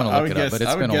 Someone will look it up, but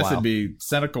it's been a while. I would guess it'd be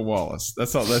Seneca Wallace.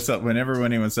 That's all. Whenever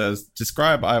anyone says,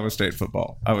 describe Iowa State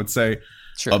football, I would say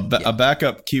a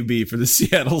backup QB for the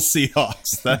Seattle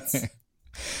Seahawks. That's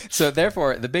So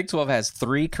therefore, the Big 12 has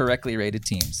 3 correctly rated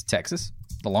teams. Texas,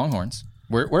 the Longhorns.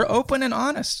 We're open and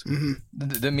honest. Mm-hmm.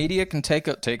 The media can take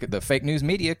the fake news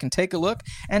media can take a look,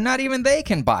 and not even they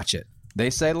can botch it. They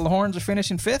say the Horns are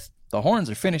finishing 5th. The Horns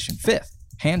are finishing 5th.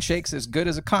 Handshake's as good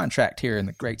as a contract here in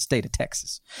the great state of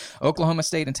Texas. Oklahoma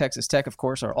State and Texas Tech, of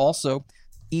course, are also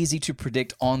easy to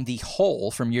predict on the whole.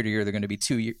 From year to year, they're going to be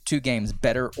two games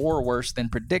better or worse than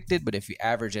predicted. But if you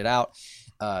average it out,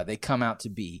 they come out to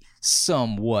be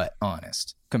somewhat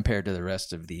honest compared to the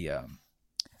rest of the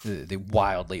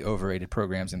wildly overrated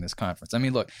programs in this conference. I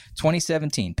mean, look,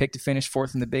 2017, picked to finish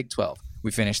fourth in the Big 12. We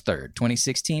finished third.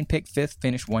 2016, picked fifth,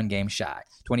 finished one game shy.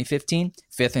 2015,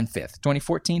 fifth and fifth.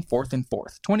 2014, fourth and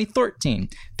fourth. 2013,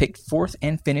 picked fourth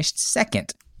and finished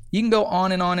second. You can go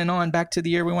on and on and on back to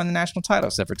the year we won the national title,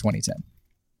 except for 2010.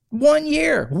 1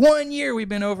 year we've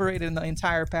been overrated in the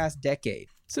entire past decade.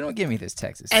 So don't give me this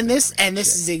Texas. And this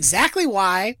is exactly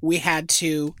why we had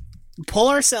to pull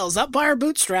ourselves up by our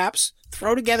bootstraps,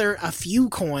 throw together a few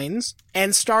coins,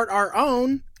 and start our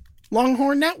own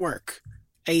Longhorn Network,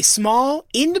 a small,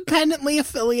 independently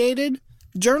affiliated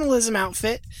journalism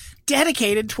outfit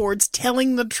dedicated towards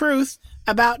telling the truth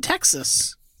about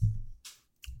Texas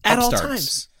at all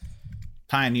times.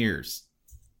 Pioneers.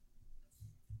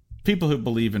 People who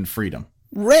believe in freedom.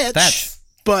 Rich,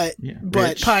 but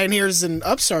pioneers and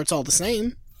upstarts all the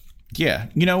same. Yeah.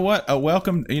 You know what? A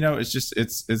welcome,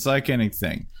 it's like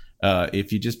anything.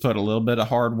 If you just put a little bit of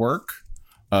hard work,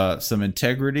 some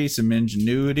integrity, some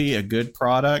ingenuity, a good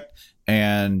product,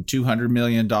 and $200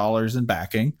 million in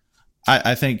backing,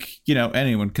 I think,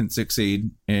 anyone can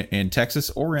succeed in Texas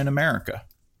or in America.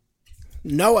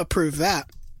 Noah proved that.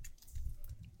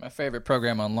 My favorite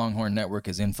program on Longhorn Network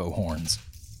is Info Horns.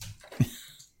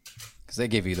 Because they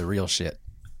give you the real shit.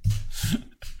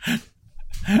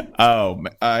 Oh,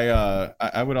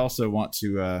 I would also want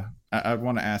to I'd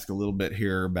want to ask a little bit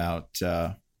here about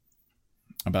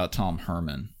Tom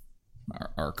Herman,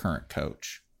 our current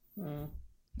coach.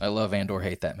 I love and or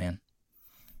hate that man.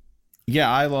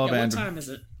 Yeah, I love Andor. What time is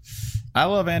it? I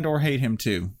love and or hate him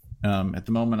too. At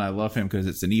the moment, I love him because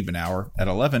it's an even hour. At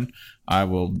 11, I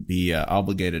will be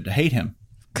obligated to hate him.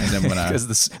 And then when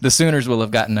because the Sooners will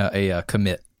have gotten a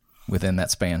commit within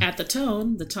that span. At the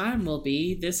tone, the time will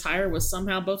be this hire was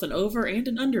somehow both an over and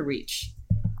an underreach.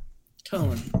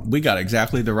 Tone. We got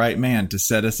exactly the right man to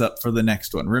set us up for the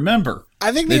next one. Remember,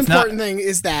 I think the important thing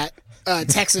is that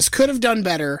Texas could have done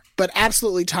better, but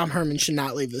absolutely Tom Herman should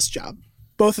not leave this job.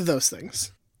 Both of those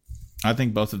things. I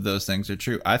think both of those things are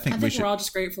true. I think we're all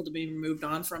just grateful to be moved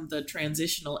on from the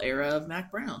transitional era of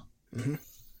Mac Brown. Mm-hmm.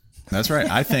 That's right.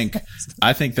 I think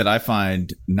that I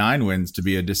find 9 wins to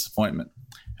be a disappointment.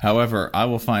 However, I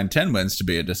will find 10 wins to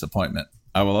be a disappointment.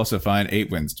 I will also find 8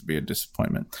 wins to be a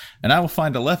disappointment. And I will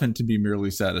find 11 to be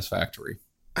merely satisfactory.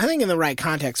 I think in the right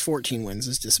context, 14 wins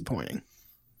is disappointing.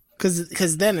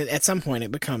 Because then at some point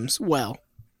it becomes,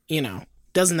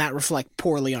 doesn't that reflect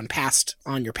poorly on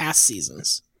your past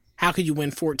seasons? How could you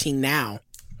win 14 now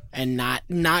and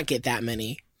not get that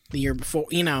many the year before?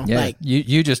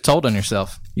 You just told on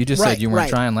yourself. You just said you weren't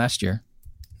trying last year.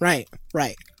 Right.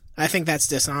 I think that's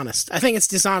dishonest. I think it's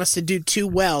dishonest to do too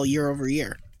well year over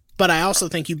year. But I also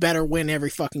think you better win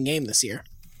every fucking game this year.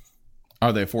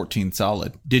 Are they 14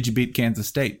 solid? Did you beat Kansas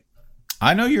State?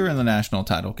 I know you're in the national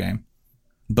title game,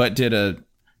 but did a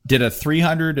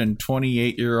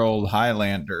 328-year-old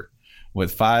Highlander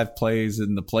with 5 plays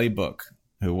in the playbook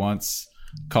who once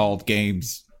called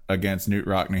games against Knute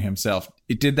Rockne himself,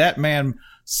 did that man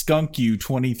skunk you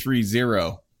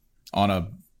 23-0 on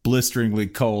a blisteringly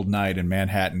cold night in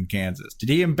Manhattan, Kansas? Did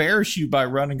he embarrass you by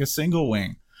running a single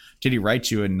wing? Did he write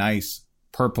you a nice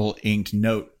purple inked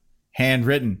note,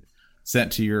 handwritten,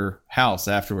 sent to your house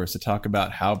afterwards to talk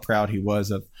about how proud he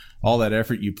was of all that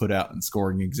effort you put out in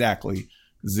scoring exactly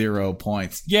 0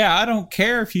 points? Yeah, I don't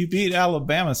care if you beat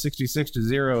Alabama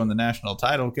 66-0 in the national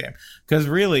title game. Because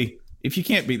really, if you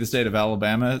can't beat the state of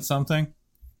Alabama at something,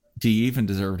 do you even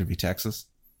deserve to be Texas?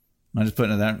 I'm just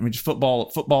putting it that. I mean, just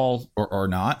football or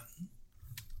not.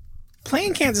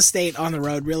 Playing Kansas State on the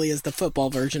road really is the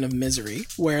football version of misery,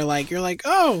 where you're like,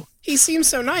 oh, he seems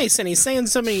so nice and he's saying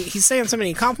so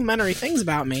many complimentary things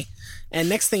about me, and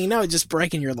next thing you know, just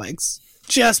breaking your legs.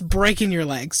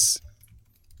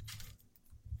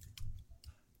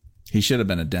 He should have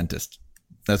been a dentist.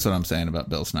 That's what I'm saying about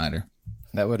Bill Snyder.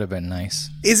 That would have been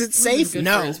nice. Is it safe?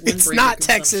 No, it's not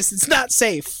Texas. It's not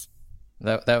safe.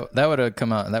 That would have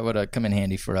come out. That would have come in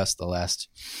handy for us the last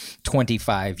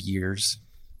 25 years.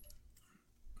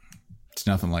 It's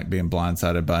nothing like being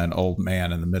blindsided by an old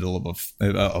man in the middle of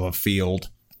a field.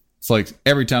 It's like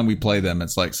every time we play them,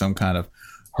 it's like some kind of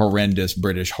horrendous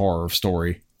British horror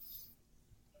story.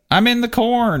 I'm in the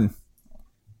corn.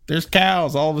 There's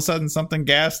cows. All of a sudden, something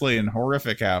ghastly and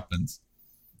horrific happens.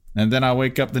 And then I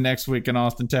wake up the next week in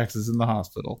Austin, Texas in the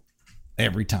hospital.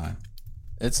 Every time.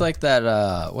 It's like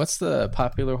that, what's the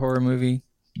popular horror movie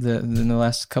in the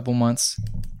last couple months?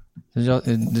 Did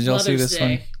y'all see this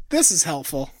one? This is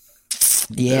helpful.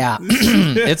 Yeah,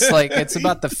 it's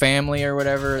about the family or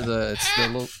whatever. The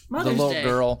little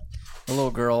girl. The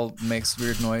little girl makes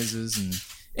weird noises, and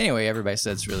anyway, everybody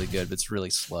said it's really good, but it's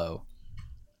really slow.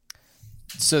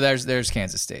 So there's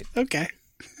Kansas State. Okay,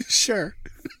 sure.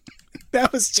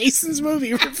 That was Jason's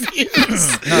movie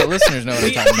reviews. No, listeners know what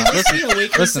I'm talking about.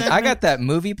 Listen, I got that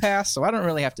movie pass, so I don't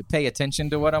really have to pay attention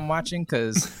to what I'm watching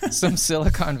because some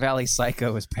Silicon Valley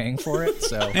psycho is paying for it.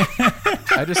 So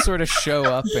I just sort of show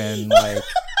up and like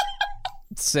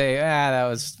say,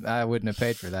 I wouldn't have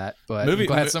paid for that, but I'm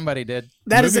glad somebody did.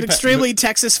 That is an extremely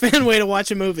Texas fan way to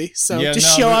watch a movie. So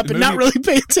just show up and not really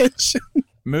pay attention.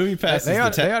 Movie Pass. They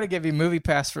ought to give you Movie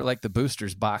Pass for like the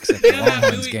boosters box at the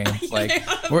Longhorns game. Like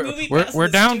we're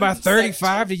down by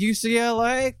 35 to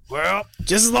UCLA. Well,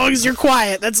 just as long as you're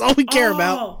quiet, that's all we care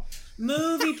about.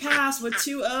 Movie Pass with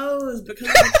 2 O's because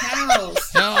of the cows.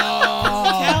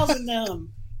 Cows in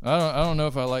them. I don't know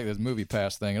if I like this Movie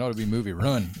Pass thing. It ought to be Movie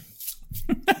Run.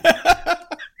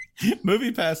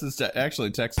 Movie Pass is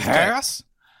actually Texas Pass? Tech.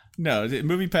 No,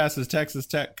 Movie Pass is Texas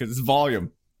Tech because it's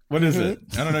volume. What is it?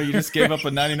 I don't know. You just gave up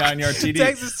a 99-yard TD.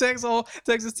 Texas Tech's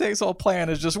whole plan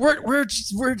is just we're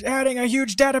adding a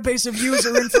huge database of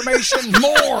user information.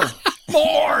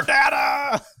 more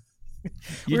data.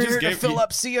 We're here to fill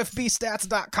up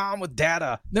CFBstats.com with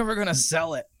data. Then we're gonna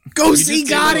sell it. Go see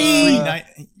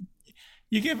Gotti.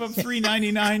 You give up 3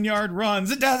 99-yard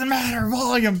runs. It doesn't matter.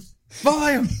 Volume.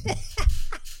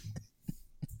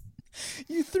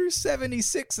 You threw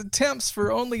 76 attempts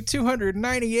for only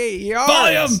 298 yards.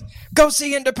 Volume! Go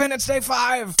see Independence Day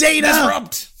 5. Data!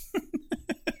 Disrupt!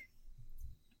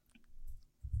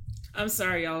 I'm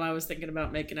sorry, y'all. I was thinking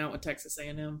about making out with Texas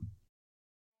A&M.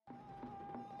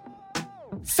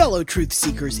 Fellow truth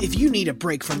seekers, if you need a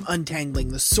break from untangling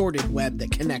the sordid web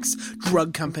that connects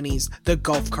drug companies, the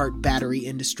golf cart battery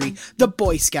industry, the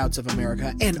Boy Scouts of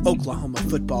America, and Oklahoma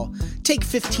football, take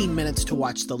 15 minutes to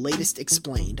watch the latest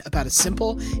Explained about a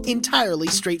simple, entirely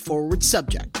straightforward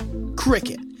subject: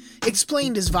 cricket.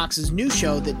 Explained is Vox's new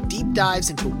show that deep dives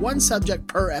into one subject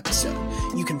per episode.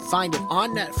 You can find it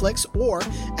on Netflix or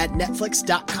at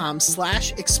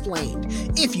netflix.com/explained.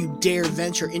 If you dare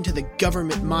venture into the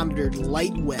government-monitored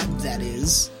light web, that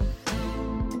is.